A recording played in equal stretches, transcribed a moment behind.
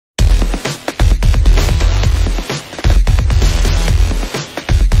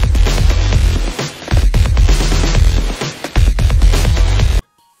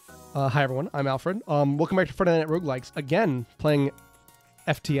Hi everyone, I'm Alfred. Welcome back to Friday Night Roguelikes. Again, playing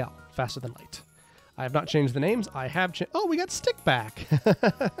FTL, Faster Than Light. I have not changed the names. I have changed... Oh, we got Stick back!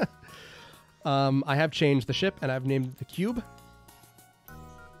 I have changed the ship, and I've named the Cube.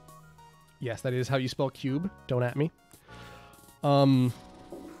 Yes, that is how you spell cube. Don't at me.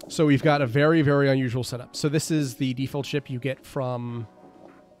 So we've got a very, very unusual setup. So this is the default ship you get from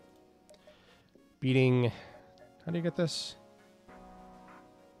beating... How do you get this?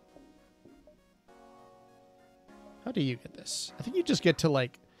 How do you get this? I think you just get to,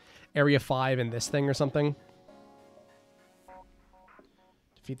 like, Area 5 in this thing or something.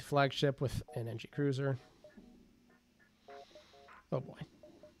 Defeat the flagship with an NG cruiser. Oh, boy.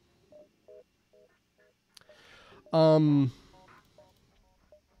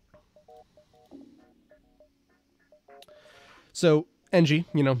 So, NG,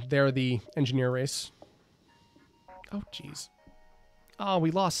 you know, they're the engineer race. Oh, jeez. Oh, we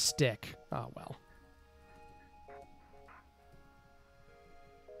lost Stick. Oh, well.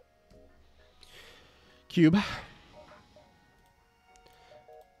 Cube.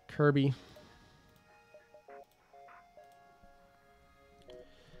 Kirby.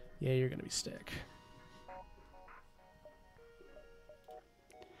 Yeah, you're gonna be Stick.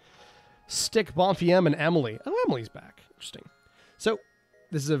 Stick, Bonfiem, and Emily. Oh, Emily's back. Interesting. So,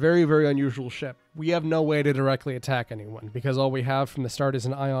 this is a very, very unusual ship. We have no way to directly attack anyone, because all we have from the start is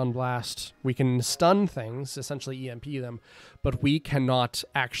an ion blast. We can stun things, essentially EMP them, but we cannot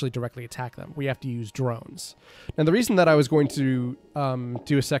actually directly attack them. We have to use drones. Now, the reason that I was going to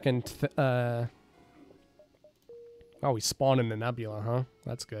do a second... Oh, we spawn in the nebula, huh?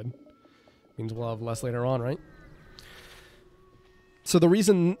 That's good. Means we'll have less later on, right? So the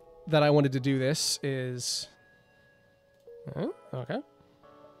reason that I wanted to do this is... Oh, okay.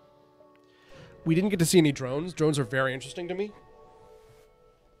 We didn't get to see any drones. Drones are very interesting to me.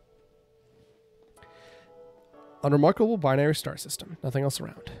 Unremarkable binary star system. Nothing else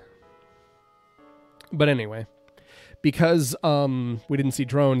around. But anyway, because we didn't see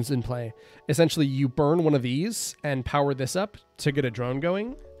drones in play, essentially you burn one of these and power this up to get a drone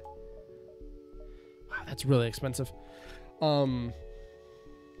going. Wow, that's really expensive.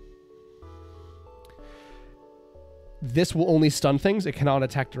 This will only stun things. It cannot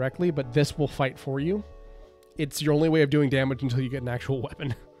attack directly, but this will fight for you. It's your only way of doing damage until you get an actual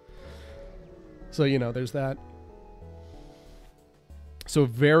weapon. So, you know, there's that. So,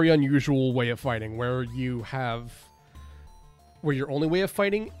 very unusual way of fighting, where you have... Where your only way of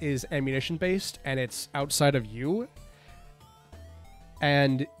fighting is ammunition-based, and it's outside of you,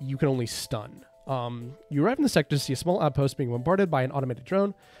 and you can only stun. You arrive in the sector to see a small outpost being bombarded by an automated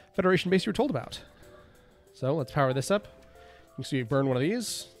drone. Federation base you were told about. So let's power this up. You can see we burn one of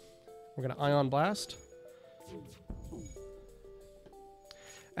these. We're going to ion blast.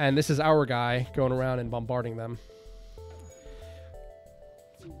 And this is our guy going around and bombarding them.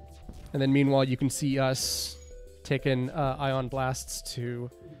 And then meanwhile, you can see us taking ion blasts to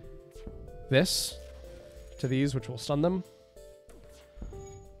this, to these, which will stun them.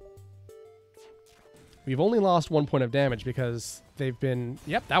 We've only lost 1 point of damage because they've been...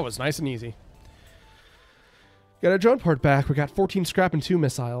 Yep, that was nice and easy. Got a drone part back. We got 14 scrap and 2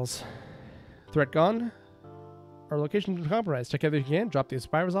 missiles. Threat gone. Our location's been compromised. Check everything you can. Drop the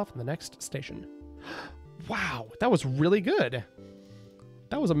spires off in the next station. Wow, that was really good.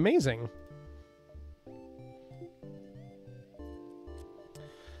 That was amazing.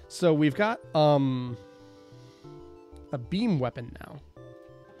 So we've got a beam weapon now.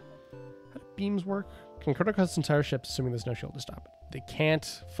 How do beams work? Can cut across entire ships, assuming there's no shield to stop it. They can't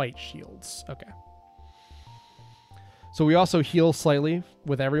fight shields. Okay. So we also heal slightly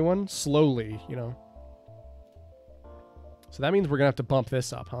with everyone, slowly, you know. So that means we're going to have to bump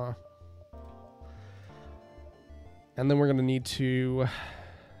this up, huh? And then we're going to need to...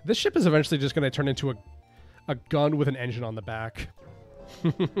 This ship is eventually just going to turn into a gun with an engine on the back.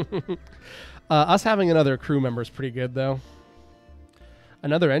 Us having another crew member is pretty good, though.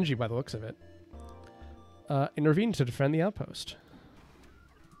 Another NG by the looks of it. Intervene to defend the outpost.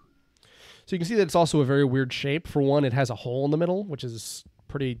 So you can see that it's also a very weird shape. For one, it has a hole in the middle, which is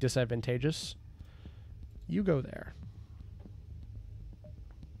pretty disadvantageous. You go there.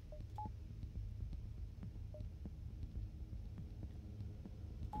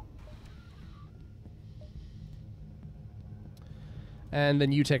 And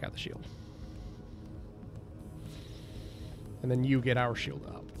then you take out the shield. And then you get our shield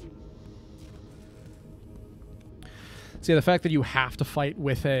up. See, the fact that you have to fight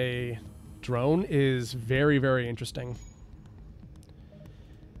with a drone is very, very interesting.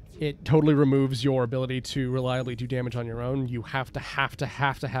 it totally removes your ability to reliably do damage on your own. You have to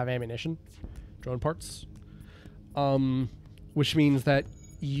have ammunition, drone parts, which means that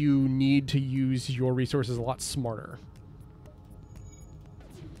you need to use your resources a lot smarter.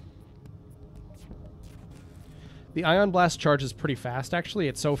 The Ion Blast charges pretty fast, actually.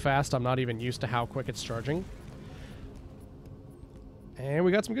 It's so fast, I'm not even used to how quick it's charging. And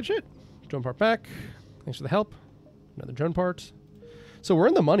we got some good shit. Drone part back. Thanks for the help. Another drone part. So we're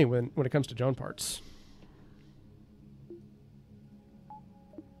in the money when it comes to drone parts.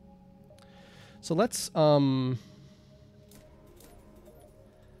 So let's, yeah.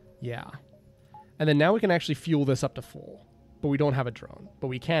 And then now we can actually fuel this up to full. But we don't have a drone. But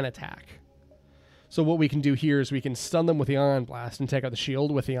we can attack. So what we can do here is we can stun them with the Ion Blast and take out the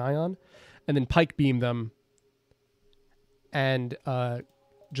shield with the Ion. And then pike beam them. And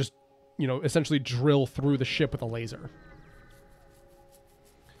just, you know, essentially drill through the ship with a laser.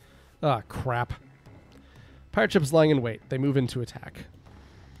 Ah, crap. Pirate ship's lying in wait. They move in to attack.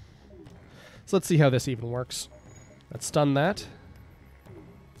 So let's see how this even works. Let's stun that.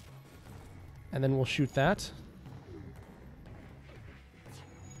 And then we'll shoot that.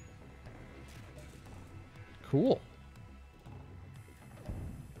 Cool.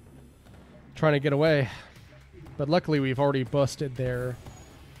 Trying to get away. But luckily we've already busted their...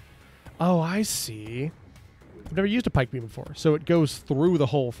 Oh, I see. I've never used a pike beam before, so it goes through the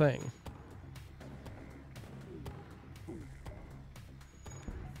whole thing.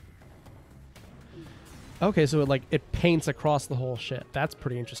 Okay, so it paints across the whole shit. That's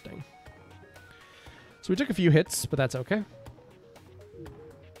pretty interesting. So we took a few hits, but that's okay.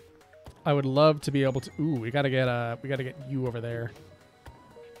 I would love to be able to... Ooh, we gotta get you over there.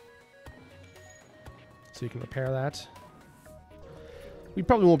 So you can repair that. We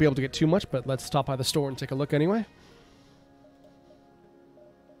probably won't be able to get too much, but let's stop by the store and take a look anyway.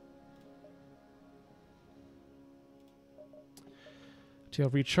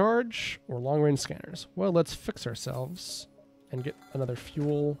 FTL recharge or long-range scanners. Well, let's fix ourselves and get another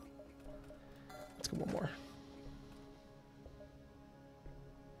fuel. Let's go one more.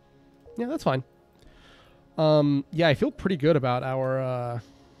 Yeah, that's fine. Yeah, I feel pretty good about our...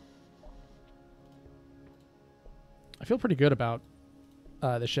 I feel pretty good about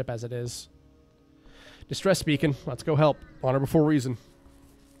the ship as it is. Distress beacon. Let's go help. Honor before reason.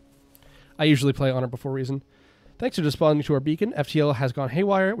 I usually play Honor before reason. Thanks for responding to our beacon. FTL has gone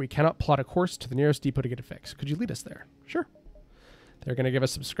haywire. We cannot plot a course to the nearest depot to get it fixed. Could you lead us there? Sure. They're going to give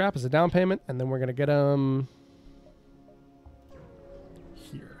us some scrap as a down payment, and then we're going to get them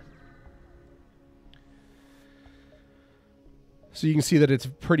here. So you can see that it's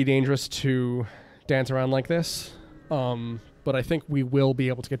pretty dangerous to dance around like this. But I think we will be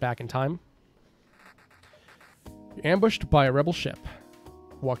able to get back in time. You're ambushed by a rebel ship.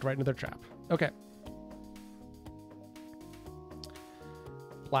 Walked right into their trap. Okay.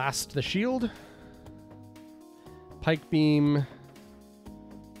 Blast the shield. Pike beam.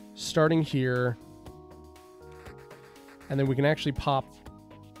 Starting here. And then we can actually pop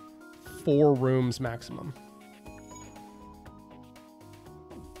 4 rooms maximum.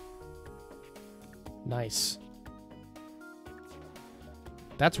 Nice.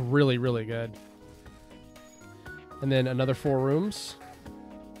 That's really, really good. And then another 4 rooms.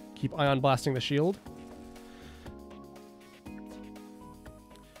 Keep ion blasting the shield.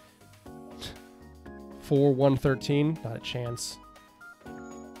 For 113, not a chance.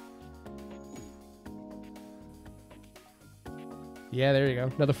 Yeah, there you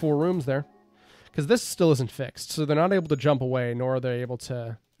go. Another 4 rooms there. Because this still isn't fixed, so they're not able to jump away, nor are they able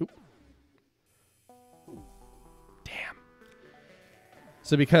to... Oop. Damn.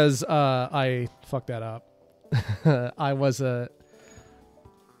 So because I fucked that up, I was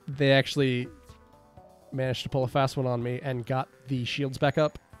they actually managed to pull a fast one on me and got the shields back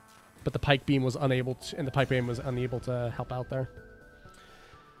up, but the pike beam was unable to, and the pike beam was unable to help out there.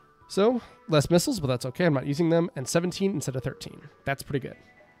 So less missiles, but that's okay. I'm not using them, and 17 instead of 13. That's pretty good.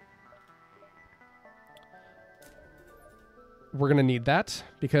 We're gonna need that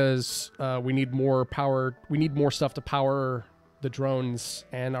because we need more power. We need more stuff to power the drones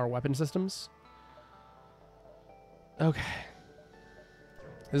and our weapon systems. Okay.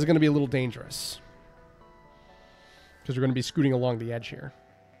 This is going to be a little dangerous because we're going to be scooting along the edge here.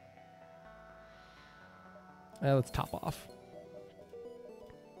 Let's top off.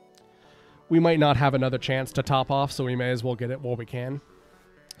 We might not have another chance to top off, so we may as well get it while we can.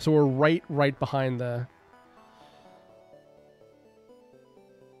 So we're right behind the...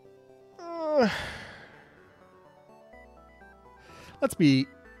 Let's be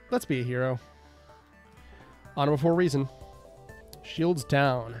a hero. Honor before reason. Shields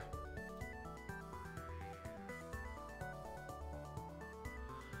down.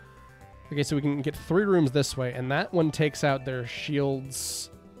 Okay, so we can get 3 rooms this way, and that one takes out their shields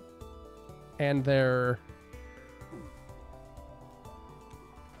and their...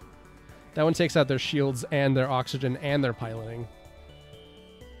 That one takes out their shields and their oxygen and their piloting.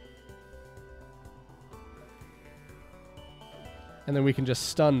 And then we can just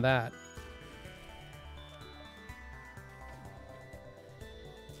stun that.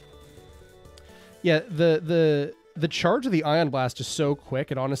 Yeah, the charge of the ion blast is so quick,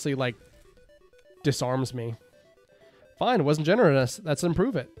 it honestly, like, disarms me. Fine, it wasn't generous. Let's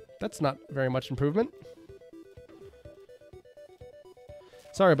improve it. That's not very much improvement.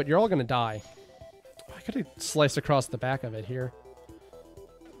 Sorry, but you're all gonna die. I could have sliced across the back of it here.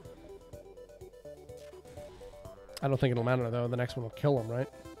 I don't think it'll matter, though. The next one will kill him, right?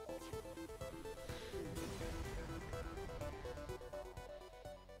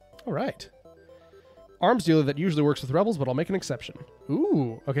 All right. Arms dealer that usually works with rebels, but I'll make an exception.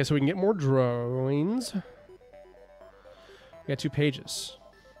 Ooh. Okay, so we can get more drones. We got 2 pages.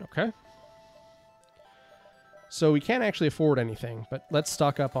 Okay. So we can't actually afford anything, but let's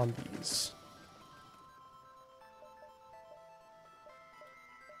stock up on these.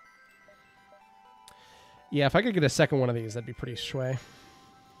 Yeah, if I could get a second one of these, that'd be pretty sway.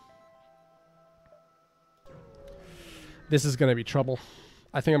 This is going to be trouble.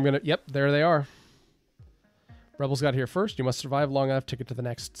 I think I'm going to... Yep, there they are. Rebels got here first. You must survive long enough to get to the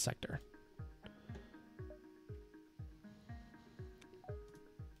next sector.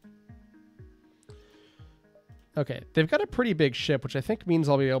 Okay, they've got a pretty big ship, which I think means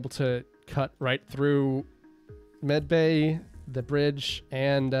I'll be able to cut right through medbay, the bridge,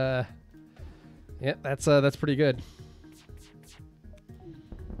 and yeah, that's pretty good.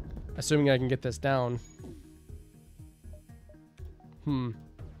 Assuming I can get this down.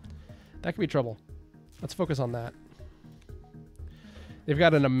 That could be trouble. Let's focus on that. They've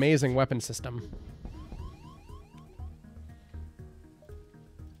got an amazing weapon system.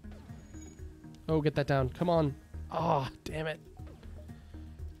 Oh, get that down. Come on. Oh, damn it.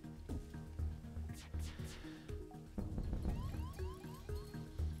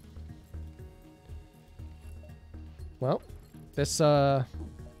 Well, this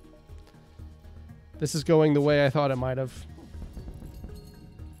is going the way I thought it might have.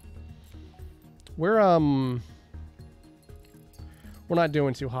 We're not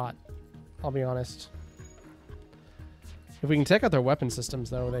doing too hot, I'll be honest. If we can take out their weapon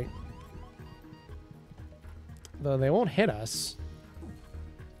systems, though, they won't hit us.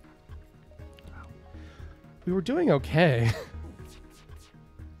 We were doing okay.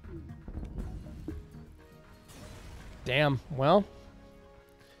 Damn. Well,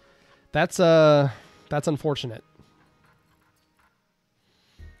 that's unfortunate.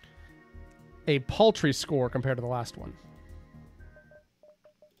 A paltry score compared to the last one.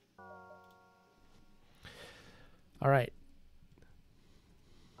 All right.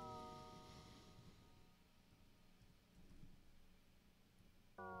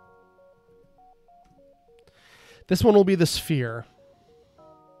 This one will be the sphere.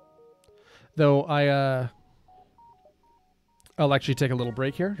 Though I'll actually take a little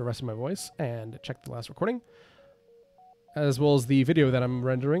break here to rest my voice and check the last recording, as well as the video that I'm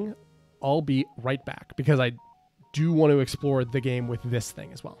rendering. I'll be right back because I do want to explore the game with this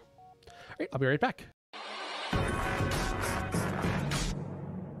thing as well. All right, I'll be right back.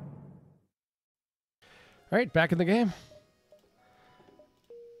 All right, back in the game.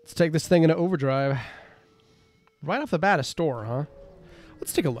 Let's take this thing into overdrive. Right off the bat, a store, huh?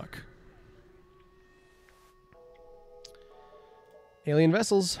 Let's take a look. Alien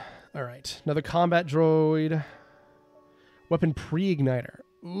vessels. All right, another combat droid. Weapon pre-igniter.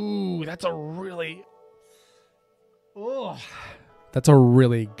 Ooh, that's a really... Oh, that's a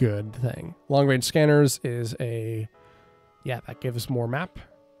really good thing. Long-range scanners is a... Yeah, that gives more map.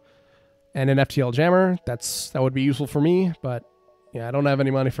 And an FTL jammer. That would be useful for me, but yeah, I don't have any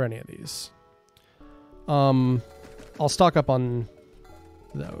money for any of these. I'll stock up on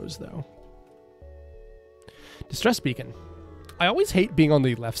those, though. Distress beacon. I always hate being on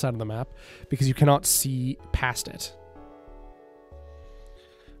the left side of the map because you cannot see past it.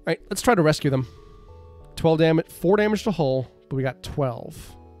 All right, let's try to rescue them. 12 damage, 4 damage to hull, but we got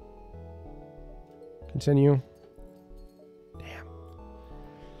 12. Continue. Damn.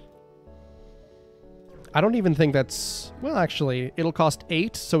 I don't even think that's... Well, actually, it'll cost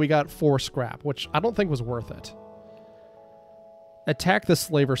 8, so we got 4 scrap, which I don't think was worth it. Attack the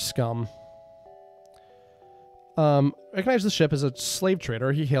slaver scum. Recognize the ship as a slave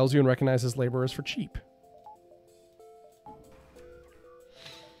trader. He hails you and recognizes laborers for cheap.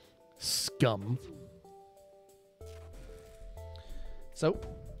 Scum. So,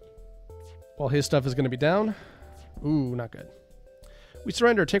 While his stuff is going to be down. Ooh, not good. We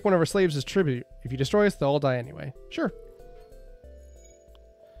surrender. Take one of our slaves as tribute. If you destroy us, they'll all die anyway. Sure.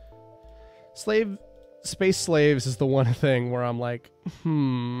 Space slaves is the one thing where I'm like,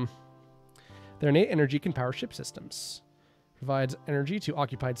 Their innate energy can power ship systems. Provides energy to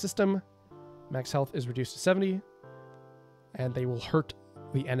occupied system. Max health is reduced to 70. And they will hurt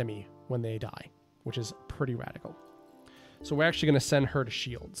the enemy when they die, which is pretty radical. So we're actually going to send her to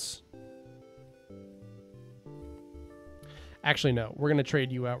shields. Actually, no. We're going to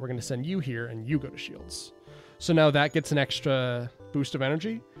trade you out. We're going to send you here, and you go to shields. So now that gets an extra boost of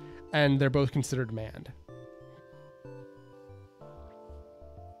energy, and they're both considered manned.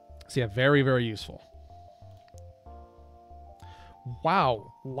 So yeah, very, very useful.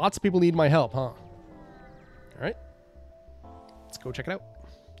 Wow. Lots of people need my help, huh? All right. Let's go check it out.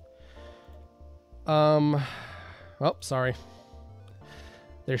 Oh, sorry.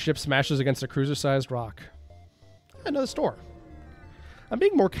 Their ship smashes against a cruiser-sized rock. Another store. I'm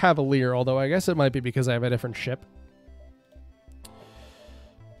being more cavalier, although I guess it might be because I have a different ship.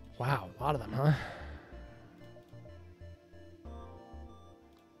 Wow, a lot of them, huh?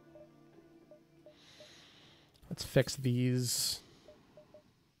 Let's fix these.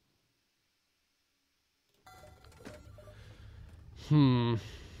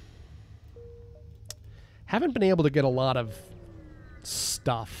 Haven't been able to get a lot of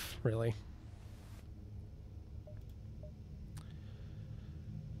stuff, really.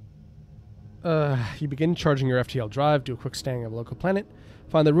 You begin charging your FTL drive, do a quick scanning of a local planet,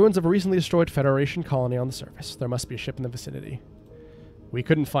 find the ruins of a recently destroyed Federation colony on the surface. There must be a ship in the vicinity. We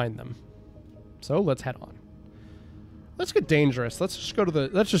couldn't find them. So let's head on. Let's get dangerous. Let's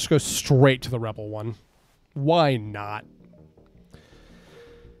just go straight to the Rebel one. Why not?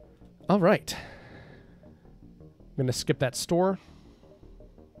 All right. I'm going to skip that store.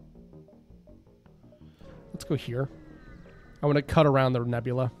 Let's go here. I want to cut around the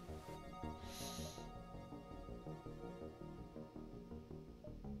nebula.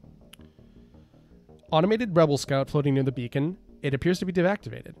 Automated Rebel Scout floating near the beacon. It appears to be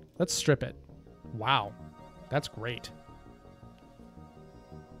deactivated. Let's strip it. Wow. That's great.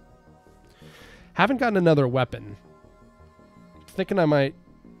 Haven't gotten another weapon. Thinking I might...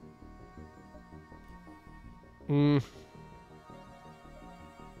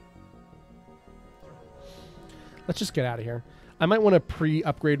 Let's just get out of here. I might want to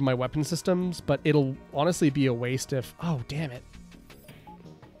pre-upgrade my weapon systems, but it'll honestly be a waste if... Oh, damn it.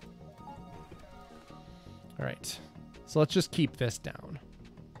 All right. So let's just keep this down.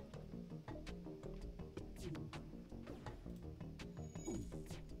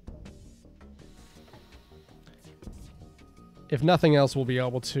 If nothing else, we'll be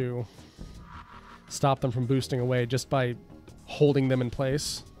able to stop them from boosting away just by holding them in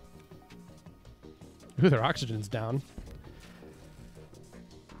place. Ooh, their oxygen's down.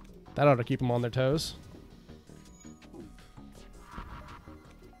 That ought to keep them on their toes.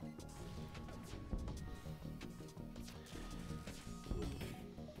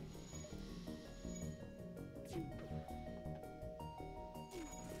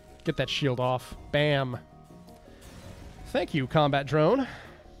 Get that shield off. Bam. Thank you, combat drone.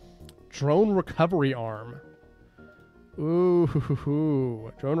 Drone recovery arm.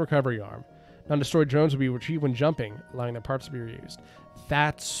 Ooh, drone recovery arm. Non-destroyed drones will be retrieved when jumping, allowing their parts to be reused.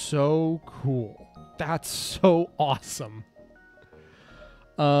 That's so cool. That's so awesome.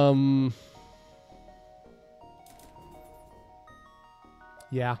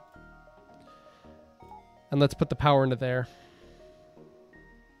 Yeah. And let's put the power into there.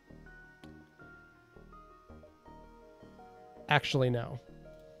 Actually, no.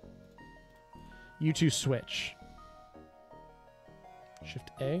 You two switch.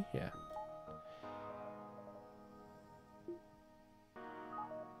 Shift A? Yeah.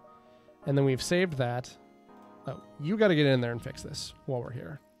 And then we've saved that. Oh, you got to get in there and fix this while we're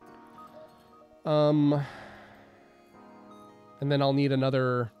here. And then I'll need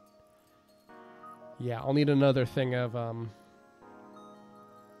another... Yeah, I'll need another thing of...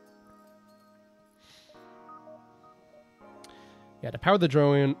 Yeah, to power the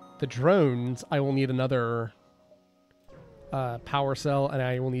drones, I will need another power cell, and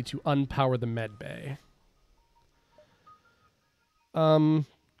I will need to unpower the med bay.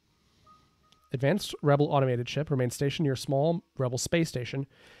 Advanced Rebel automated ship remains stationed near a small Rebel space station.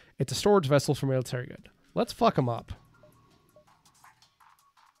 It's a storage vessel for military good. Let's fuck them up.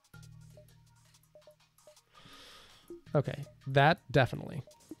 Okay, that definitely.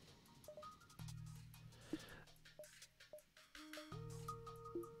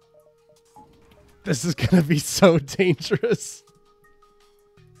 This is gonna be so dangerous.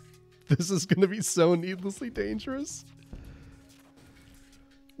 This is going to be so needlessly dangerous.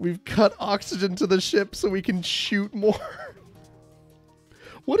 We've cut oxygen to the ship so we can shoot more.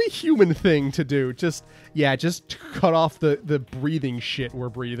 What a human thing to do. Just cut off the breathing shit we're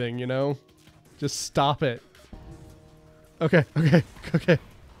breathing, you know? Just stop it. Okay.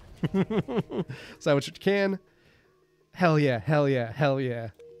 Salvage what you can. Hell yeah.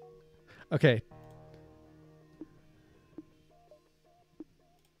 Okay.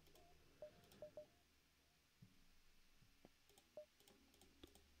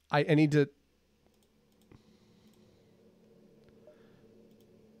 I need to...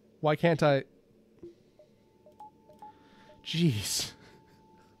 Why can't I... Jeez.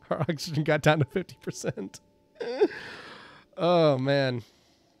 Our oxygen got down to 50%. Oh, man.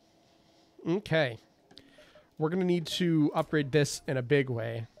 Okay. We're going to need to upgrade this in a big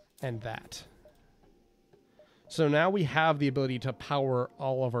way, and that. So now we have the ability to power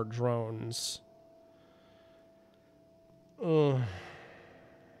all of our drones. Ugh.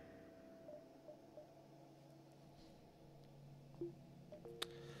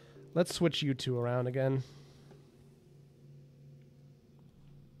 Let's switch you two around again.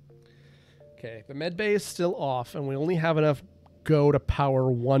 Okay, the med bay is still off, and we only have enough go to power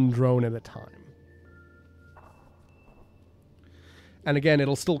one drone at a time. And again,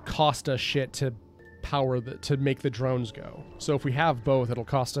 it'll still cost us shit to power to make the drones go. So if we have both, it'll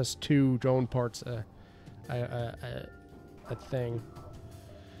cost us 2 drone parts a thing.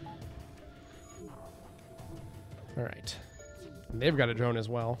 All right. And they've got a drone as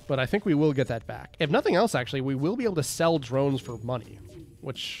well, but I think we will get that back. If nothing else, actually, we will be able to sell drones for money,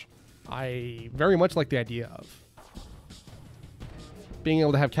 which I very much like the idea of. Being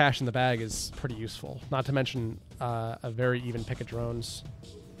able to have cash in the bag is pretty useful, not to mention a very even pick of drones.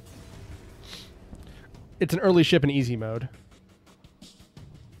 It's an early ship in easy mode.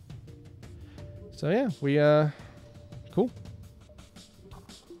 So yeah, we, cool.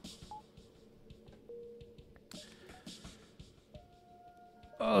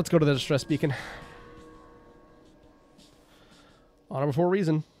 Oh, let's go to the distress beacon. Honor before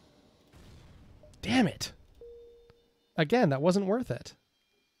reason. Damn it. Again, that wasn't worth it.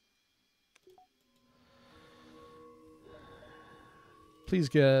 Please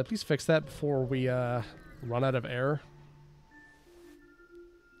fix that before we run out of air.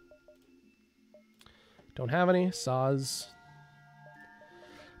 Don't have any. Saws.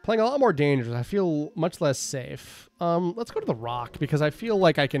 Playing a lot more dangerous. I feel much less safe. Let's go to the Rock, because I feel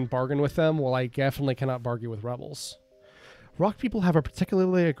like I can bargain with them, while I definitely cannot bargain with rebels. Rock people have a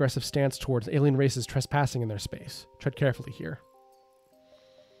particularly aggressive stance towards alien races trespassing in their space. Tread carefully here.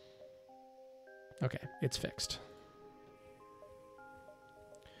 Okay, it's fixed.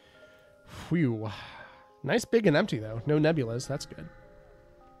 Phew. Nice, big, and empty, though. No nebulas. That's good.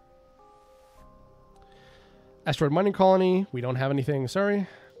 Asteroid mining colony. We don't have anything. Sorry.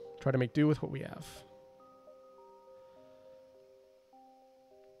 Try to make do with what we have.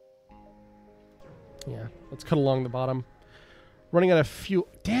 Yeah, let's cut along the bottom. Running out of fuel.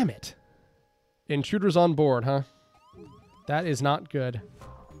 Damn it. Intruders on board, huh? That is not good.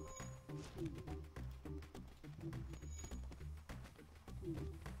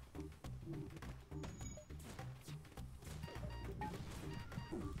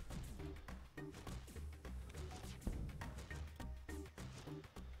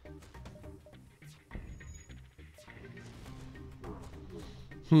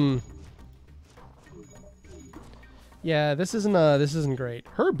 Yeah, this isn't great.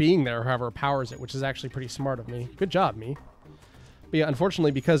 Her being there, however, powers it, which is actually pretty smart of me. Good job, me. But yeah,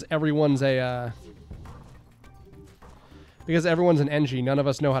 unfortunately, because everyone's an NG, none of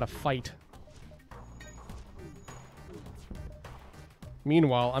us know how to fight.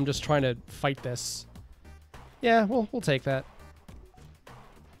 Meanwhile, I'm just trying to fight this. Yeah, we'll take that.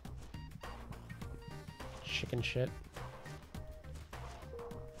 Chicken shit.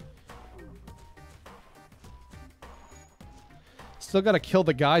 Still gotta kill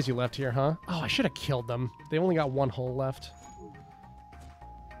the guys you left here, huh? Oh, I should have killed them. They only got 1 hole left.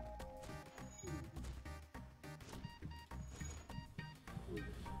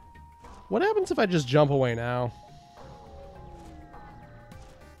 What happens if I just jump away now?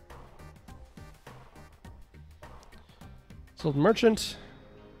 Sold merchant.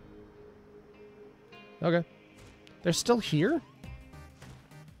 Okay. They're still here?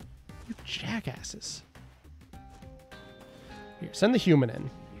 You jackasses. Here, send the human in.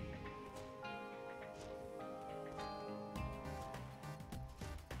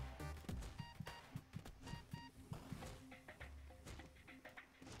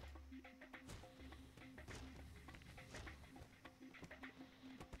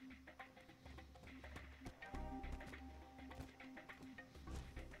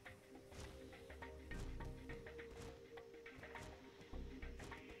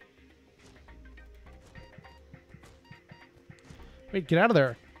 Wait, get out of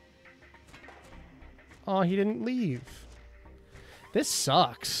there. Oh, he didn't leave. This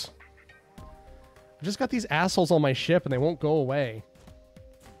sucks. I just got these assholes on my ship and they won't go away.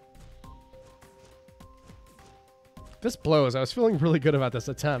 This blows. I was feeling really good about this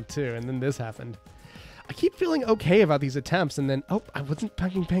attempt too, and then this happened. I keep feeling okay about these attempts, and then... Oh, I wasn't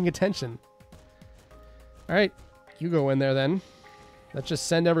fucking paying attention. Alright, you go in there then. Let's just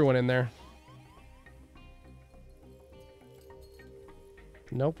send everyone in there.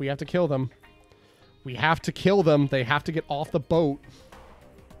 Nope, we have to kill them. We have to kill them. They have to get off the boat.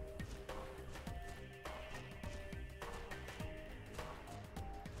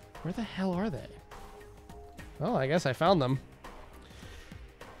 Where the hell are they? Well, I guess I found them.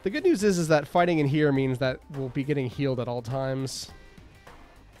 The good news is that fighting in here means that we'll be getting healed at all times.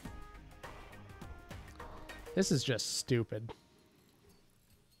 This is just stupid.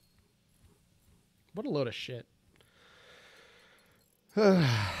 What a load of shit. Right.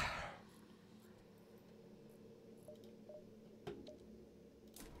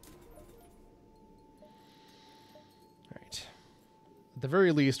 At the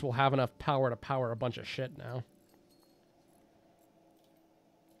very least, we'll have enough power to power a bunch of shit now.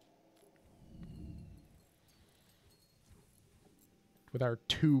 With our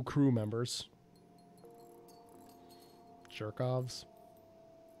 2 crew members. Jerkovs.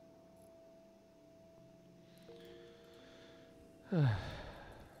 I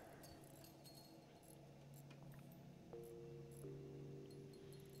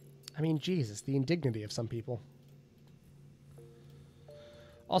mean, Jesus, the indignity of some people.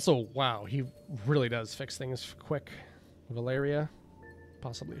 Also, wow, he really does fix things quick. Valeria.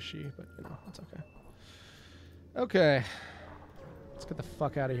 Possibly she, but, you know, that's okay. Okay. Let's get the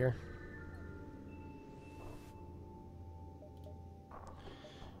fuck out of here.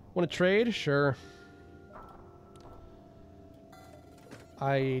 Want to trade? Sure.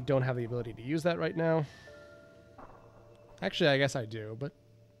 I don't have the ability to use that right now. Actually, I guess I do, but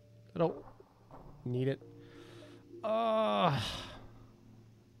I don't need it. I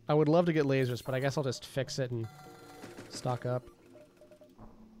would love to get lasers, but I guess I'll just fix it and stock up.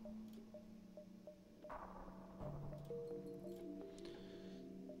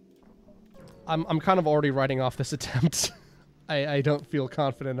 I'm kind of already writing off this attempt. I don't feel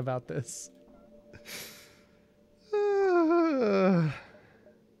confident about this.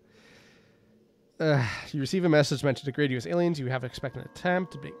 You receive a message meant to degrade you as aliens. You have to expect an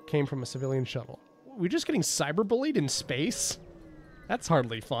attempt. It came from a civilian shuttle. We're just getting cyberbullied in space? That's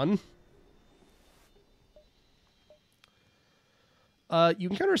hardly fun. You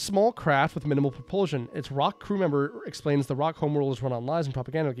encounter a small craft with minimal propulsion. Its rock crew member explains the rock homeworld is run on lies and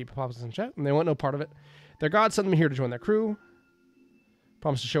propaganda to keep the populace in check, and they want no part of it. Their god sent them here to join their crew.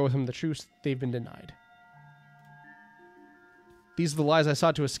 Promise to show them the truth. They've been denied. These are the lies I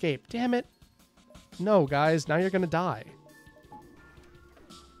sought to escape. Damn it. No, guys. Now you're going to die.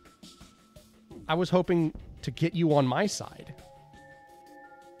 I was hoping to get you on my side.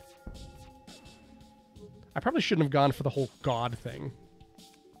 I probably shouldn't have gone for the whole god thing.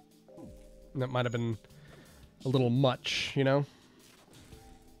 That might have been a little much, you know?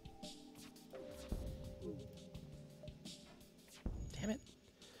 Damn it.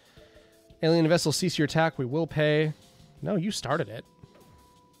 Alien vessel, cease your attack. We will pay. No, you started it.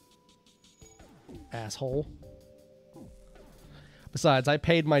 Asshole. Besides, I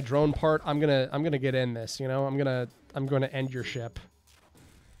paid my drone part. I'm gonna get in this, you know? I'm gonna end your ship.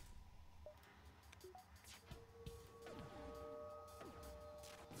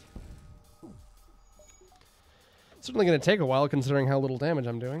 Certainly going to take a while, considering how little damage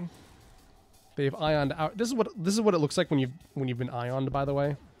I'm doing. They've ioned out. This is what it looks like when you've been ioned, by the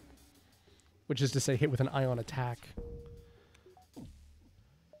way. Which is to say, hit with an ion attack.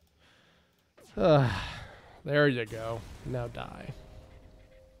 There you go. Now die.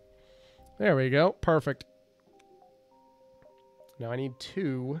 There we go. Perfect. Now I need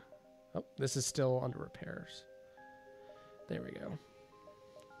 2. Oh, this is still under repairs. There we go.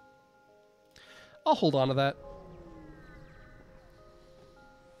 I'll hold on to that.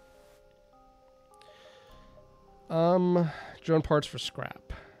 Drone parts for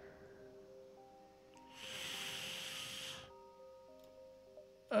scrap.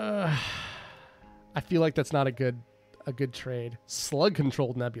 I feel like that's not a good trade. Slug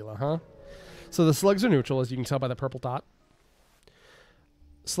controlled nebula, huh? So the slugs are neutral, as you can tell by the purple dot.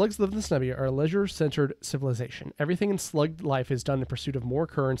 Slugs live in this nebula are a leisure-centered civilization. Everything in slug life is done in pursuit of more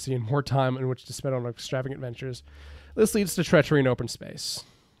currency and more time in which to spend on extravagant ventures. This leads to treachery in open space.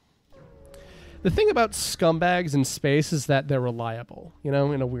 The thing about scumbags in space is that they're reliable, you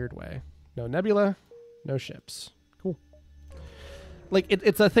know, in a weird way. No nebula, no ships. Cool. Like,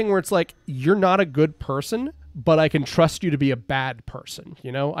 it's a thing where it's like, you're not a good person, but I can trust you to be a bad person,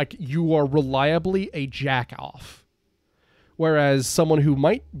 you know? Like, you are reliably a jack-off. Whereas someone who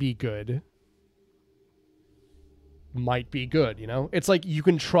might be good, you know? It's like you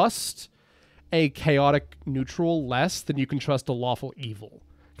can trust a chaotic neutral less than you can trust a lawful evil.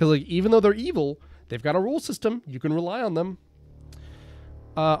 Because, like, even though they're evil, they've got a rule system. You can rely on them.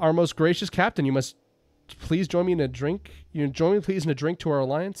 Our most gracious captain, you must please join me in a drink. Join me, please, in a drink to our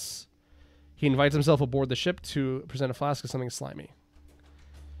alliance. He invites himself aboard the ship to present a flask of something slimy.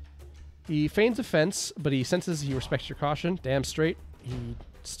 He feigns offense, but he senses he respects your caution. Damn straight, he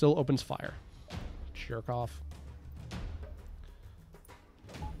still opens fire. Jerk off.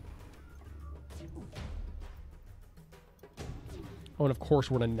 Oh, and of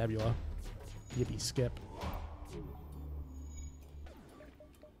course we're in a nebula. Yippee skip.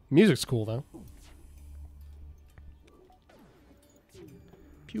 Music's cool, though.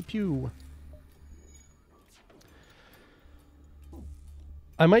 Pew pew.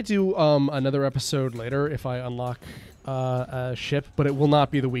 I might do another episode later if I unlock a ship, but it will not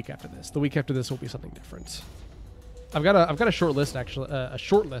be the week after this. The week after this will be something different. I've got a short list, actually, a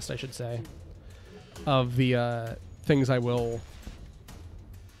short list, I should say, of the things I will,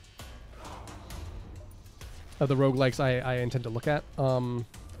 of the roguelikes I intend to look at.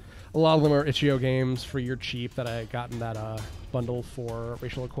 A lot of them are itch.io games for your cheap that I got in that bundle for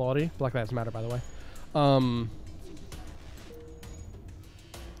racial equality. Black Lives Matter, by the way. Man,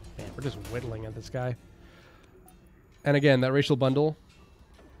 we're just whittling at this guy. And again, that racial bundle,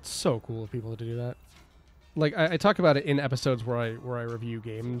 it's so cool of people to do that. Like, I talk about it in episodes where I review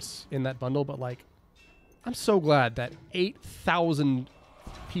games in that bundle, but like, I'm so glad that 8,000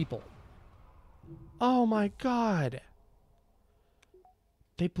 people. Oh my god.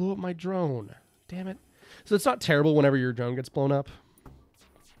 They blew up my drone. Damn it. So it's not terrible whenever your drone gets blown up.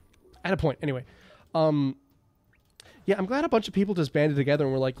 At a point, anyway. Yeah, I'm glad a bunch of people just banded together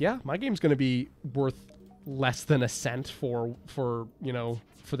and were like, yeah, my game's going to be worth less than a cent for you know,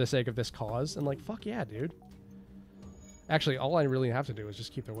 for the sake of this cause. And like, fuck yeah, dude. Actually, all I really have to do is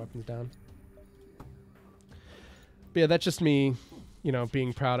just keep their weapons down. But yeah, that's just me, you know,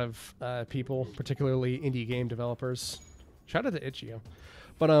 being proud of people, particularly indie game developers. Shout out to itch.io.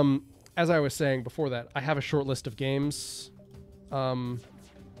 But as I was saying before that, I have a short list of games. From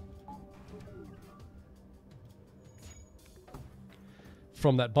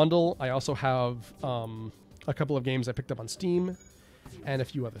that bundle. I also have a couple of games I picked up on Steam and a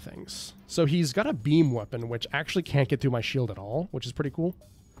few other things. So he's got a beam weapon, which actually can't get through my shield at all, which is pretty cool.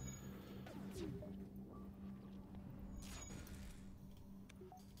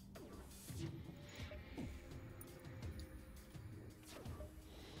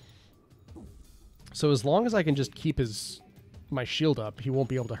 So as long as I can just keep my shield up, he won't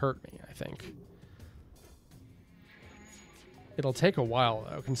be able to hurt me, I think. It'll take a while,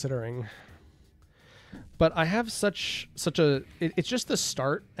 though, considering. But I have such a... It's just the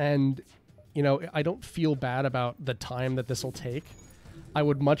start, and, you know, I don't feel bad about the time that this will take. I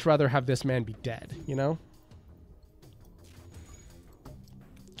would much rather have this man be dead, you know?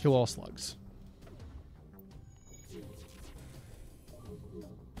 Kill all slugs.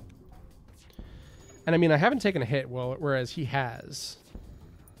 And, I mean, I haven't taken a hit, well, whereas he has.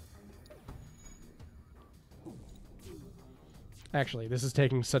 Actually, this is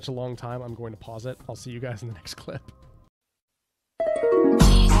taking such a long time, I'm going to pause it. I'll see you guys in the next clip.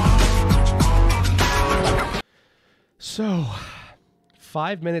 So,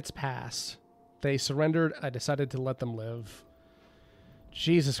 5 minutes pass. They surrendered. I decided to let them live.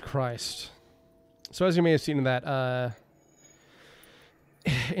 Jesus Christ. So as you may have seen in that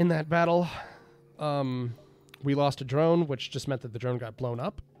battle, we lost a drone, which just meant that the drone got blown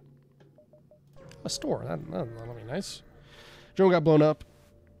up. A store. That'll be nice. Drone got blown up.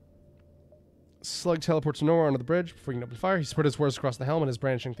 Slug teleports to nowhere onto the bridge before you can open fire. He spread his words across the helm and is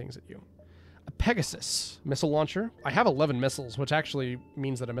brandishing things at you. A Pegasus missile launcher. I have 11 missiles, which actually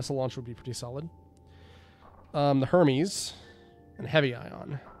means that a missile launcher would be pretty solid. The Hermes and heavy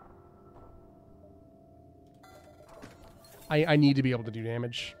ion. I need to be able to do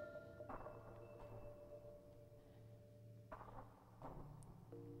damage.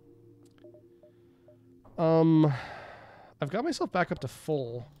 I've got myself back up to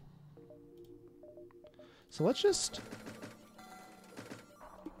full. So let's just...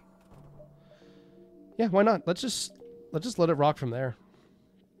 Yeah, why not? Let's just let it rock from there.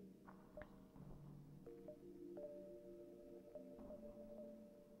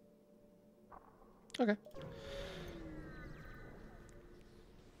 Okay.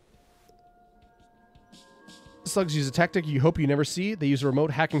 slugs use a tactic you hope you never see. They use a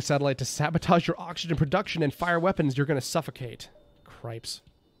remote hacking satellite to sabotage your oxygen production and fire weapons you're going to suffocate. Cripes.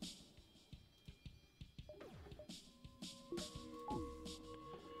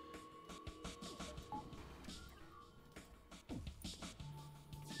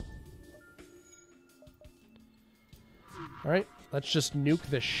 Alright, let's just nuke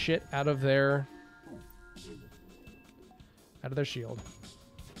the shit out of their shield.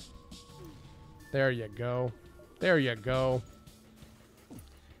 There you go. There you go.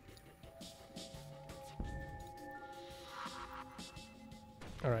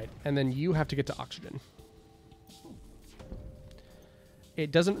 Alright, and then you have to get to oxygen. It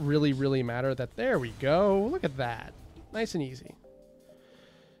doesn't really matter that... There we go. Look at that. Nice and easy.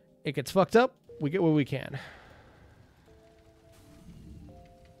 It gets fucked up. We get what we can.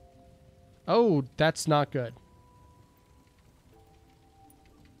 Oh, that's not good.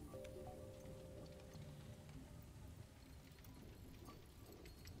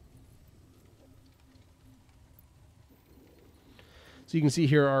 So you can see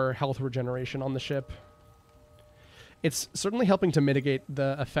here our health regeneration on the ship. It's certainly helping to mitigate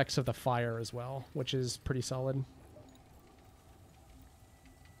the effects of the fire as well, which is pretty solid.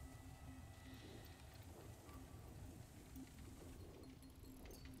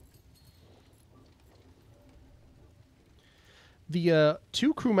 The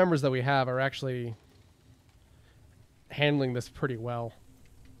 2 crew members that we have are actually handling this pretty well.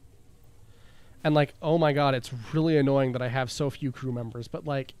 And like, oh my god, it's really annoying that I have so few crew members. But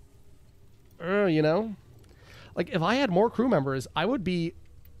like, you know? Like, if I had more crew members, I would be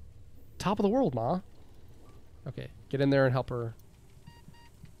top of the world, ma. Okay, get in there and help her.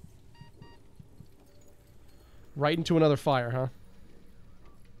 Right into another fire, huh?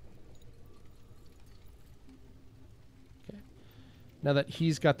 Now that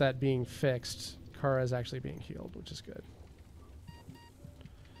he's got that being fixed, Kara is actually being healed, which is good.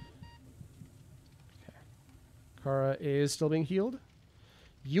 Okay. Kara is still being healed.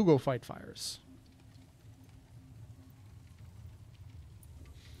 You go fight fires.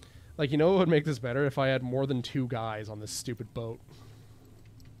 Like, you know what would make this better? If I had more than 2 guys on this stupid boat.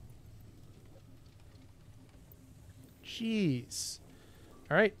 Jeez.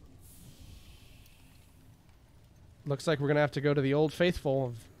 Alright. Looks like we're going to have to go to the old faithful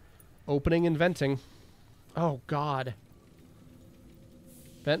of opening and venting. Oh, God.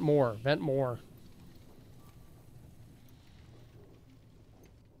 Vent more. Vent more.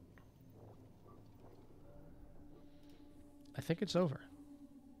 I think it's over.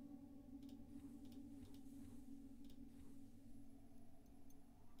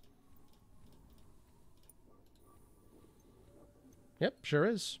 Yep, sure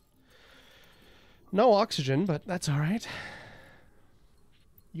is. No oxygen, but that's all right.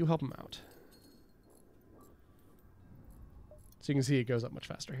 You help him out. So you can see it goes up much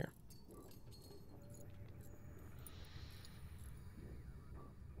faster here.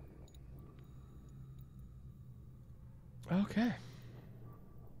 Okay.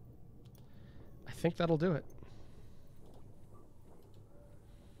 I think that'll do it.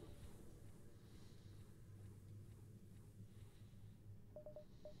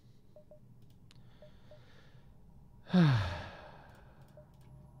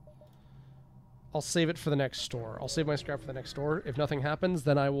 I'll save it for the next store. I'll save my scrap for the next store. If nothing happens,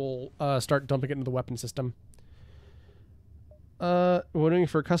 then I will start dumping it into the weapon system. We're waiting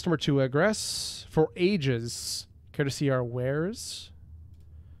for a customer to aggress for ages. Care to see our wares?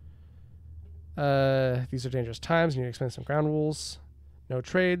 These are dangerous times. You need to explain some ground rules. No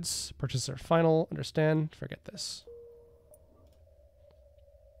trades. Purchases are final. Understand. Forget this.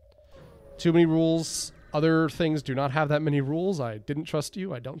 Too many rules. Other things do not have that many rules. I didn't trust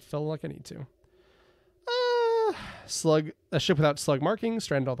you. I don't feel like I need to. A ship without slug markings,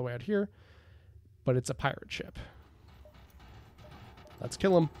 stranded all the way out here. But it's a pirate ship. Let's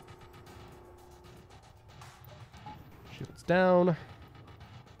kill him. Shields down.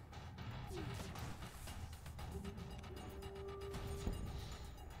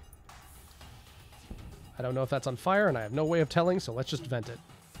 I don't know if that's on fire, and I have no way of telling, so let's just vent it.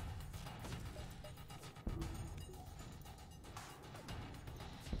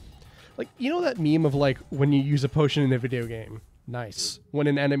 Like, you know that meme of, like, when you use a potion in a video game? Nice. When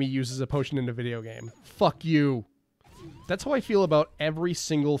an enemy uses a potion in a video game. Fuck you. That's how I feel about every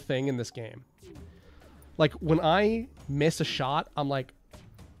single thing in this game. Like, when I miss a shot, I'm like,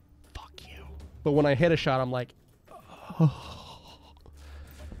 fuck you. But when I hit a shot, I'm like, oh.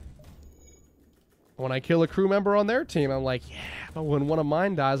 When I kill a crew member on their team, I'm like, yeah. But when one of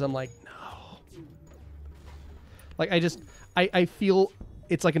mine dies, I'm like, no. Like, I feel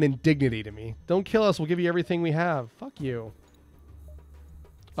it's like an indignity to me. Don't kill us. We'll give you everything we have. Fuck you.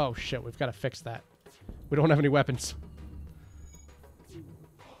 Oh, shit. We've got to fix that. We don't have any weapons.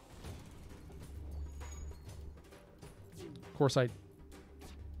 Of course I...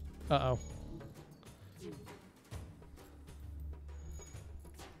 Uh-oh.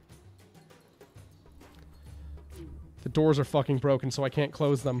 The doors are fucking broken, so I can't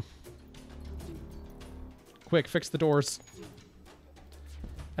close them. Quick, fix the doors.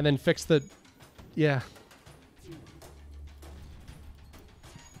 And then fix the... Yeah.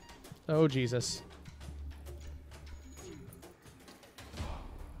 Oh, Jesus.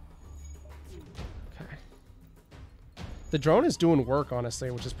 Okay. The drone is doing work,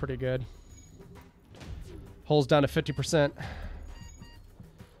 honestly, which is pretty good. Hole's down to 50%.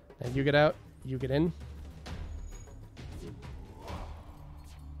 And you get out. You get in.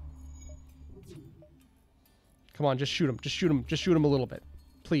 Come on, just shoot him. Just shoot him. Just shoot him a little bit.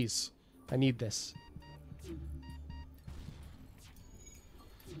 Please. I need this.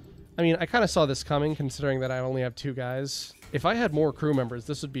 I mean, I kind of saw this coming, considering that I only have 2 guys. If I had more crew members,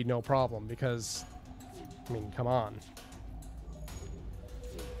 this would be no problem, because... I mean, come on.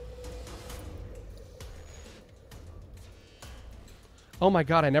 Oh my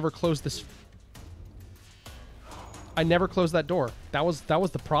god, I never closed this... I never closed that door. That was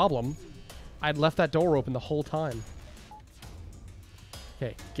the problem. I'd left that door open the whole time.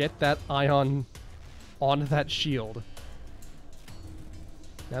 Okay, get that ion onto that shield.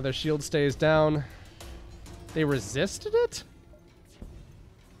 Now their shield stays down. They resisted it?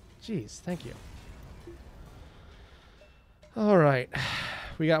 Jeez, thank you. Alright.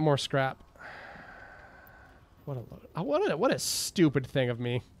 We got more scrap. What a load. Oh, what a stupid thing of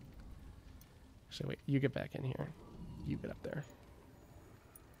me. Actually, wait, you get back in here. You get up there.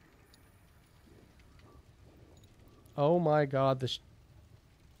 Oh my god, this...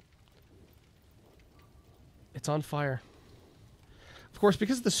 It's on fire. Of course,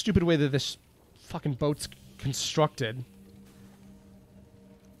 because of the stupid way that this fucking boat's constructed,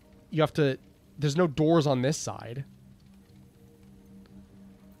 you have to... There's no doors on this side.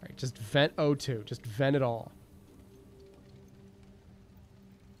 Alright, just vent O2. Just vent it all.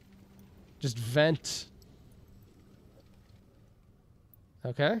 Just vent.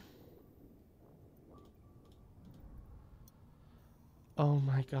 Okay. Oh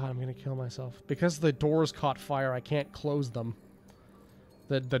my god, I'm gonna kill myself. Because the doors caught fire, I can't close them.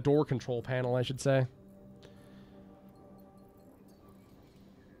 The door control panel, I should say.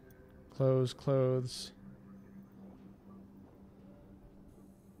 Close, clothes.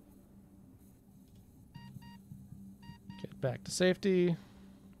 Get back to safety.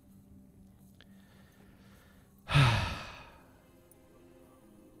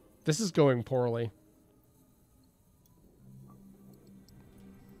 This is going poorly.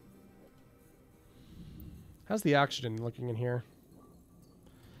 How's the oxygen looking in here?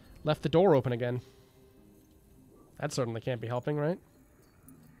 Left the door open again. That certainly can't be helping, right?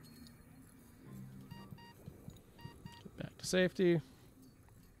 Get back to safety.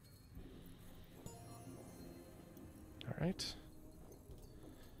 All right.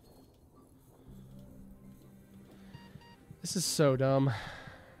 This is so dumb.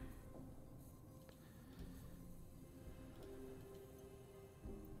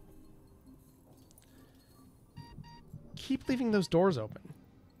 Keep leaving those doors open.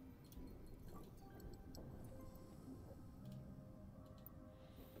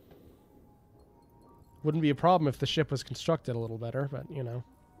 Wouldn't be a problem if the ship was constructed a little better, but, you know.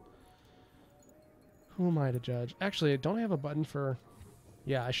 Who am I to judge? Actually, don't I have a button for...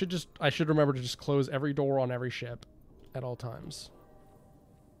 Yeah, I should remember to just close every door on every ship at all times.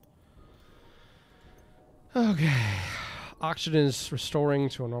 Okay. Oxygen is restoring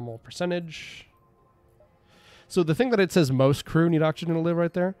to a normal percentage. So the thing that it says most crew need oxygen to live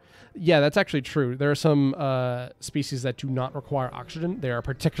right there, yeah, that's actually true. There are some species that do not require oxygen. They are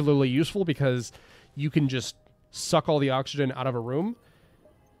particularly useful because you can just suck all the oxygen out of a room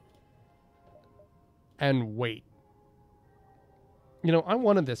and wait. You know, I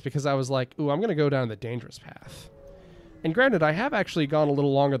wanted this because I was like, ooh, I'm going to go down the dangerous path. And granted, I have actually gone a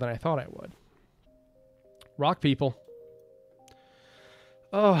little longer than I thought I would. Rock people.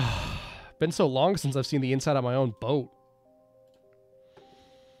 Oh, been so long since I've seen the inside of my own boat.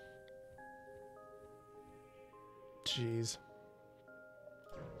 Jeez.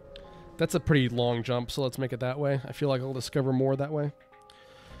 That's a pretty long jump, so let's make it that way. I feel like I'll discover more that way.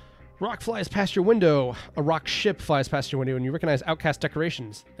 Rock flies past your window. A rock ship flies past your window, and you recognize outcast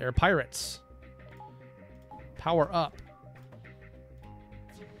decorations. They're pirates. Power up.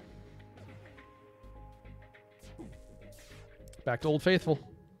 Back to Old Faithful.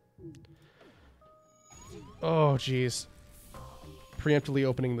 Oh, jeez. Preemptively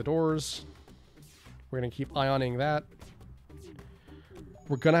opening the doors. We're going to keep ioning that.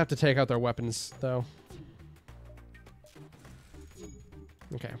 We're going to have to take out their weapons, though.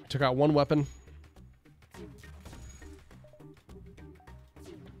 Okay, we took out one weapon.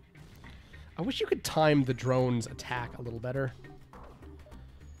 I wish you could time the drone's attack a little better.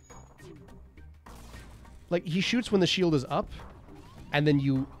 Like, he shoots when the shield is up, and then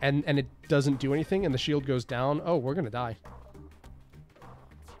you... And it doesn't do anything, and the shield goes down. Oh, we're gonna die.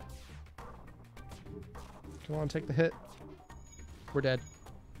 Come on, take the hit. We're dead.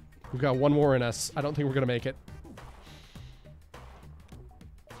 We've got one more in us. I don't think we're gonna make it.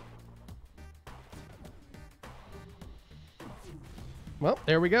 Well,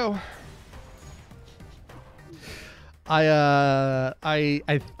 there we go. I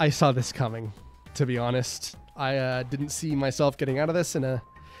saw this coming, to be honest. I didn't see myself getting out of this in a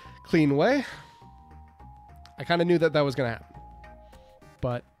clean way. I kind of knew that that was going to happen.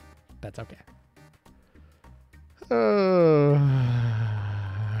 But that's okay.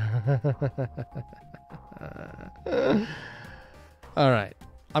 All right.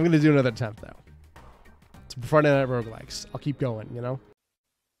 I'm going to do another attempt, though. It's Friday Night Roguelikes. I'll keep going, you know?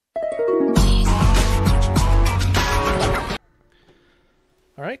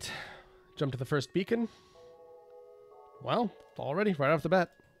 All right. Jump to the first beacon. Well, already, right off the bat.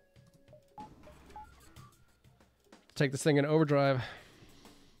 Take this thing in overdrive.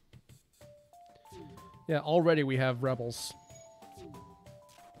 Yeah, already we have rebels.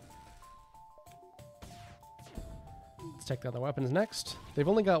 Let's take down the weapons next. They've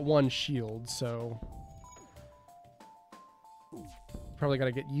only got one shield, so... Probably got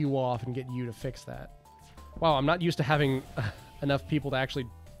to get you off and get you to fix that. Wow, I'm not used to having enough people to actually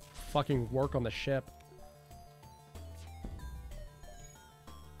fucking work on the ship.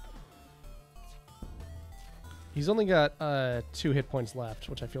 He's only got 2 hit points left,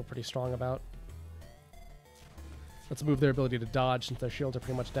 which I feel pretty strong about. Let's move their ability to dodge since their shields are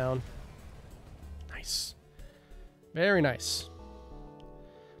pretty much down. Nice. Very nice.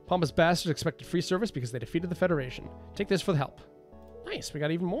 Pompous Bastards expected free service because they defeated the Federation. Take this for the help. Nice, we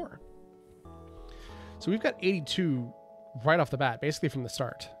got even more. So we've got 82 right off the bat, basically from the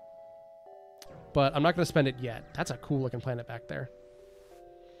start. But I'm not going to spend it yet. That's a cool looking planet back there.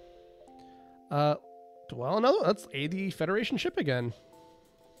 Well, no, let's aid the Federation ship again.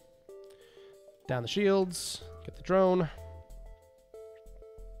 Down the shields, get the drone.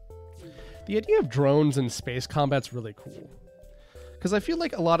 The idea of drones in space combat's really cool. Because I feel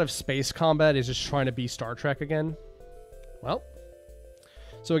like a lot of space combat is just trying to be Star Trek again. Well,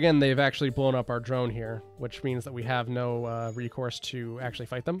 so again, they've actually blown up our drone here, which means that we have no recourse to actually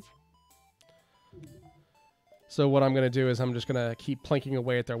fight them. So what I'm going to do is I'm just going to keep plinking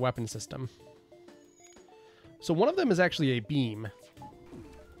away at their weapon system. So one of them is actually a beam.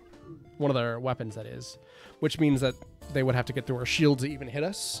 One of their weapons, that is. Which means that they would have to get through our shields to even hit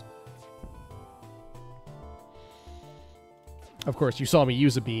us. Of course, you saw me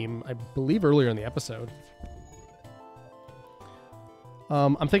use a beam, I believe, earlier in the episode.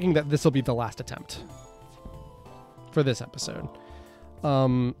 I'm thinking that this will be the last attempt for this episode.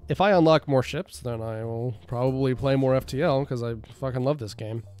 If I unlock more ships, then I will probably play more FTL, because I fucking love this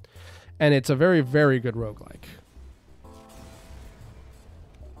game. And it's a very, very good roguelike.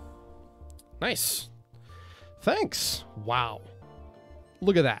 Nice. Thanks. Wow.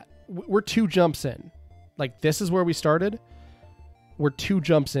 Look at that. We're 2 jumps in. Like, this is where we started. We're 2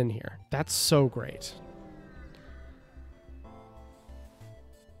 jumps in here. That's so great.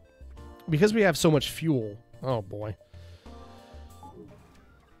 Because we have so much fuel. Oh, boy.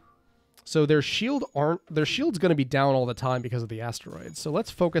 So their shield's going to be down all the time because of the asteroids. So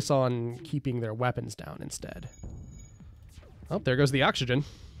let's focus on keeping their weapons down instead. Oh, there goes the oxygen.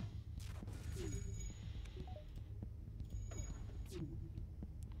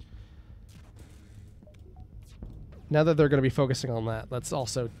 Now that they're going to be focusing on that, let's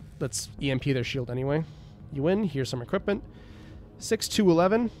EMP their shield anyway. You win. Here's some equipment.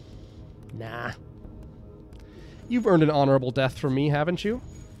 6-2-11. Nah. You've earned an honorable death from me, haven't you?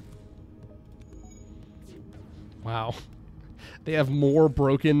 Wow. They have more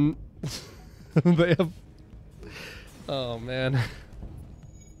broken... They have... Oh, man.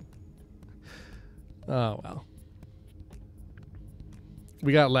 Oh, well.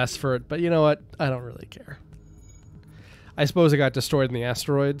 We got less for it, but you know what? I don't really care. I suppose it got destroyed in the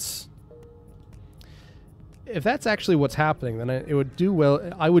asteroids. If that's actually what's happening, then it would do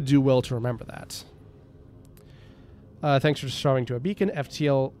well. I would do well to remember that. Thanks for destroying to a beacon.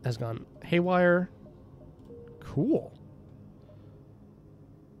 FTL has gone haywire. Cool.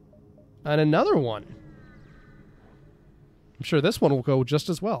 And another one. I'm sure this one will go just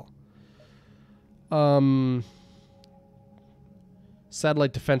as well.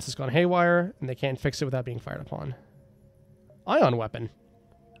 Satellite defense has gone haywire, and they can't fix it without being fired upon. Ion weapon.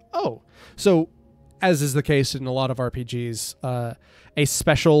 Oh, so as is the case in a lot of RPGs, a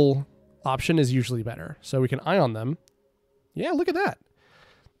special option is usually better. So we can ion them. Yeah, look at that.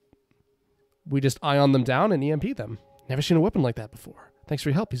 We just ion them down and EMP them. Never seen a weapon like that before. Thanks for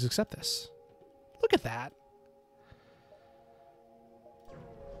your help. Please accept this. Look at that.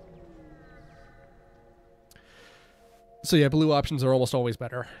 So yeah, blue options are almost always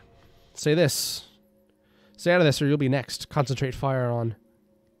better. Say this. Stay out of this or you'll be next. Concentrate fire on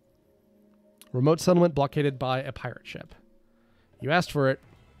remote settlement blockaded by a pirate ship. You asked for it.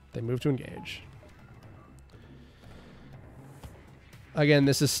 They move to engage. Again,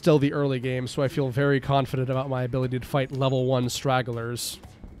 this is still the early game, so I feel very confident about my ability to fight level 1 stragglers.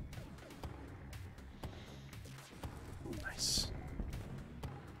 Nice.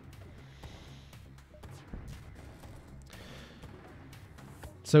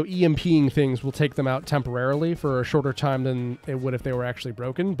 So EMPing things will take them out temporarily for a shorter time than it would if they were actually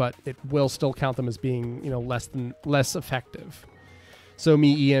broken, but it will still count them as being, less effective. So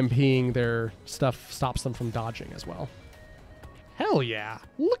me EMPing their stuff stops them from dodging as well. Hell yeah.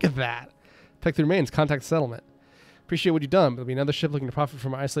 Look at that. Protect the remains. Contact settlement. Appreciate what you've done, but there'll be another ship looking to profit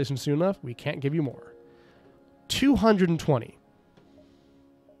from our isolation soon enough. We can't give you more. 220.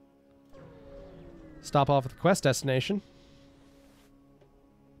 Stop off at the quest destination.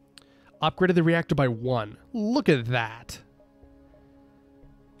 Upgraded the reactor by 1. Look at that.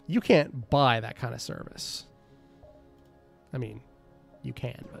 You can't buy that kind of service. I mean, you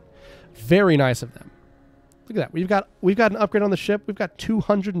can, but very nice of them. Look at that. We've got an upgrade on the ship. We've got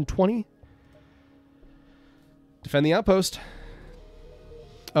 220. Defend the outpost.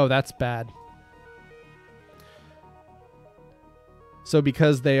 Oh, that's bad. So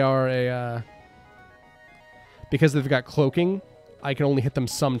because they are because they've got cloaking, I can only hit them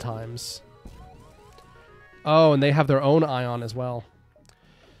sometimes. Oh, and they have their own ion as well.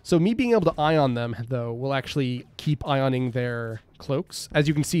 So me being able to ion them, though, will actually keep ioning their cloaks. As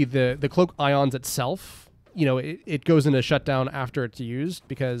you can see, the cloak ions itself, it goes into shutdown after it's used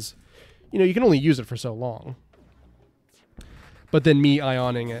because, you can only use it for so long. But then me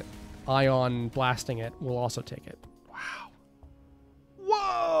ion blasting it, will also take it. Wow.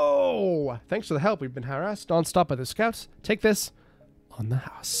 Whoa! Thanks for the help. We've been harassed non-stop by the scouts. Take this on the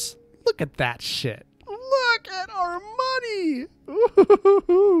house. Look at that shit. Look at our money.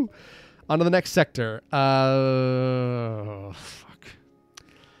 Ooh. On to the next sector. Fuck.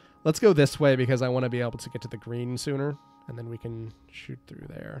 Let's go this way because I want to be able to get to the green sooner, and then we can shoot through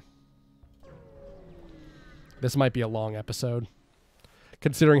there. This might be a long episode,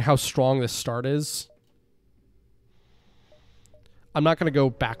 considering how strong this start is. I'm not going to go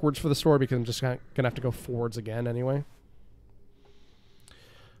backwards for the story because I'm just going to have to go forwards again anyway.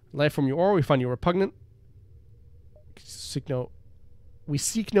 Life from your ore, we find you repugnant. We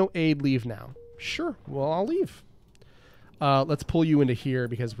seek no aid, leave now. Sure, well, I'll leave. Let's pull you into here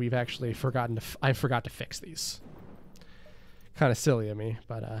because we've actually I forgot to fix these. Kind of silly of me,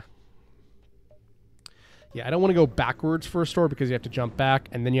 but yeah, I don't want to go backwards for a store because you have to jump back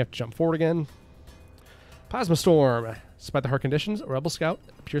and then you have to jump forward again. Plasma storm. Despite the hard conditions, a rebel scout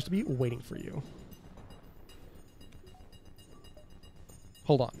appears to be waiting for you.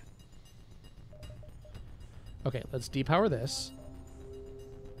 Hold on. Okay, let's depower this.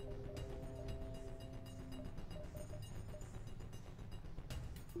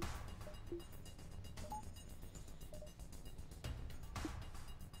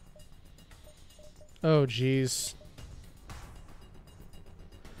 Oh, jeez.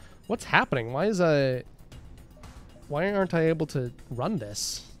 What's happening? Why aren't I able to run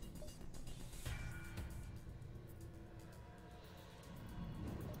this?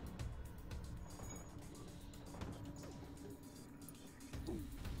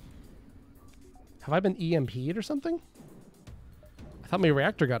 Have I been EMP'd or something? I thought my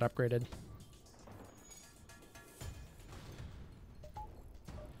reactor got upgraded.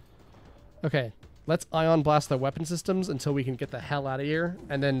 Okay, let's ion blast the weapon systems until we can get the hell out of here,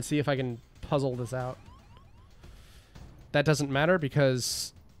 and then see if I can puzzle this out. That doesn't matter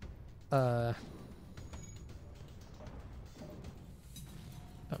because... Oh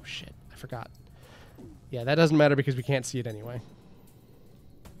shit, I forgot. Yeah, that doesn't matter because we can't see it anyway.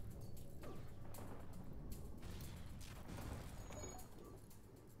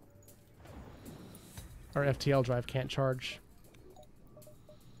 Our FTL drive can't charge.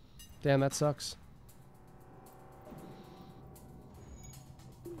 Damn, that sucks.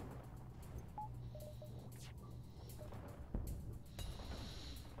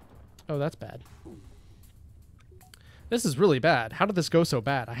 Oh, that's bad. This is really bad. How did this go so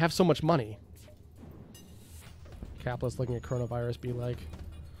bad? I have so much money. Capitalist looking at coronavirus be like...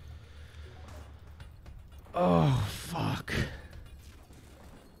 Oh, fuck.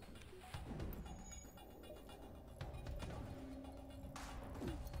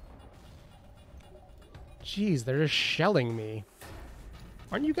 Jeez, they're just shelling me.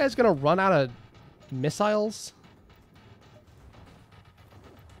 Aren't you guys gonna run out of missiles?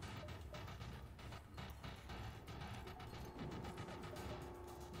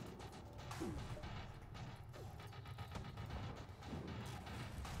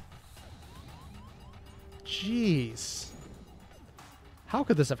 Jeez. How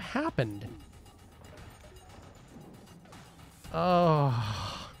could this have happened?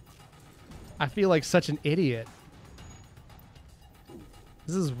 Oh. I feel like such an idiot.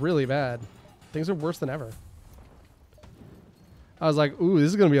 This is really bad. Things are worse than ever. I was like, ooh, this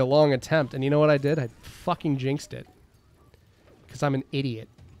is going to be a long attempt. And you know what I did? I fucking jinxed it. Because I'm an idiot.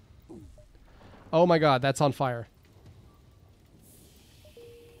 Oh my god, that's on fire.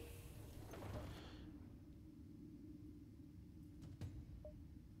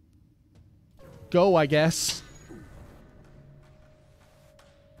 Go, I guess.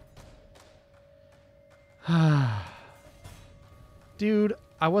 Dude,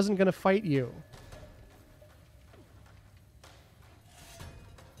 I wasn't gonna fight you.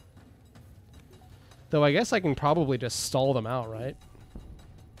 Though I guess I can probably just stall them out, right?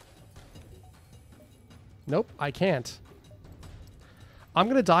 Nope, I can't. I'm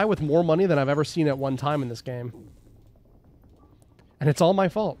gonna die with more money than I've ever seen at one time in this game. And it's all my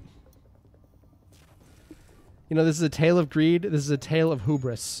fault. You know, this is a tale of greed. This is a tale of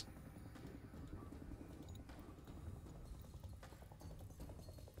hubris.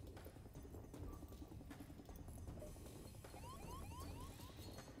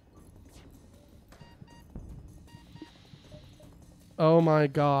 Oh my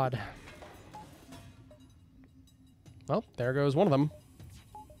god. Well, there goes one of them.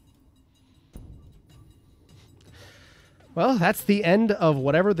 Well, that's the end of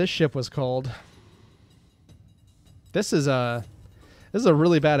whatever this ship was called. This is a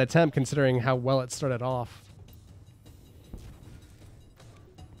really bad attempt considering how well it started off.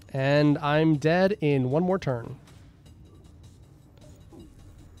 And I'm dead in one more turn.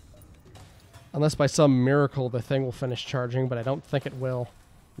 Unless by some miracle the thing will finish charging, but I don't think it will.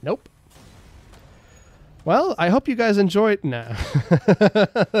 Nope. Well, I hope you guys enjoyed... No.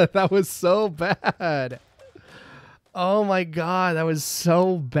 That was so bad. Oh my god, that was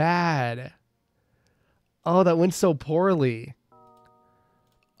so bad. Oh, that went so poorly.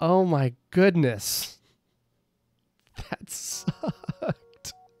 Oh my goodness. That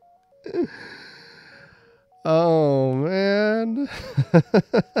sucked. Oh, man.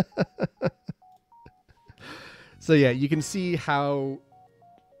 So yeah, you can see how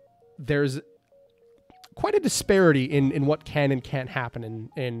there's quite a disparity in what can and can't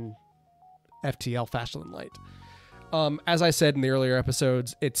happen in FTL Faster Than Light. As I said in the earlier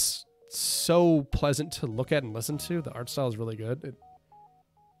episodes, it's so pleasant to look at and listen to. The art style is really good.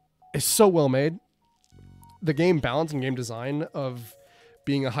 It's so well made. The game balance and game design of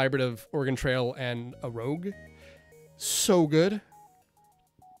being a hybrid of Oregon Trail and a rogue, so good.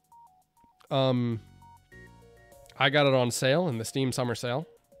 I got it on sale in the Steam Summer Sale.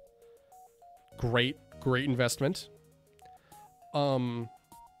 Great investment.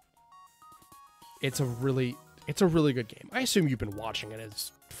 It's a really good game. I assume you've been watching it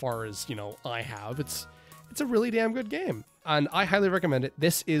as far as, you know, I have. It's a really damn good game, and I highly recommend it.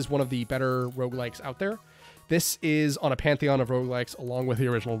 This is one of the better roguelikes out there. This is on a pantheon of roguelikes along with the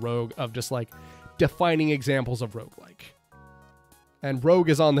original Rogue of just like defining examples of roguelike. And Rogue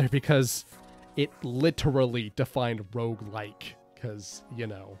is on there because it literally defined roguelike, because, you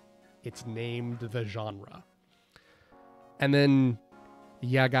know, it's named the genre. And then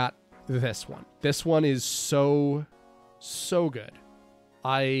you got this one. This one is so good.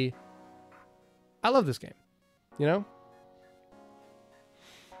 I love this game, you know?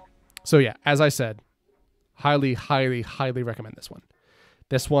 So yeah, as I said, highly recommend this one.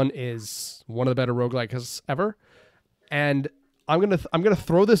 This one is one of the better roguelikes ever. And I'm gonna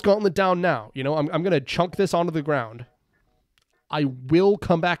throw this gauntlet down now. You know, I'm gonna chunk this onto the ground. I will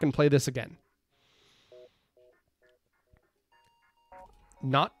come back and play this again.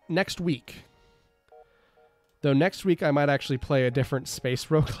 Not next week. Though next week I might actually play a different space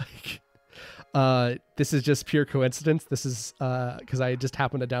roguelike. This is just pure coincidence. This is because I just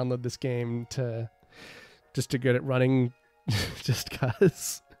happened to download this game to get it running, just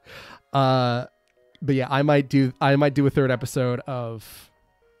cause. But yeah, I might do a third episode of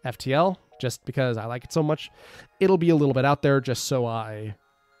FTL, just because I like it so much. It'll be a little bit out there just so I,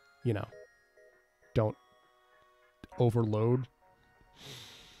 don't overload.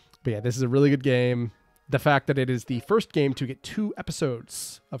 But yeah, this is a really good game. The fact that it is the first game to get 2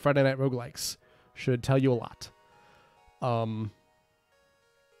 episodes of Friday Night Roguelikes should tell you a lot.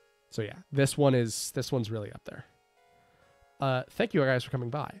 So yeah, this one's really up there. Thank you guys for coming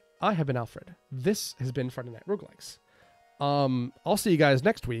by. I have been Alfred. This has been Friday Night Roguelikes. I'll see you guys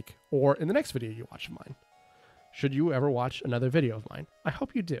next week or in the next video you watch of mine. Should you ever watch another video of mine, I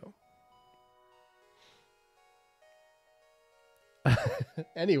hope you do.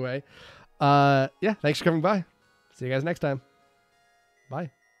 Anyway, yeah, thanks for coming by. See you guys next time.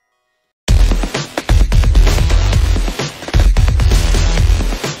 Bye.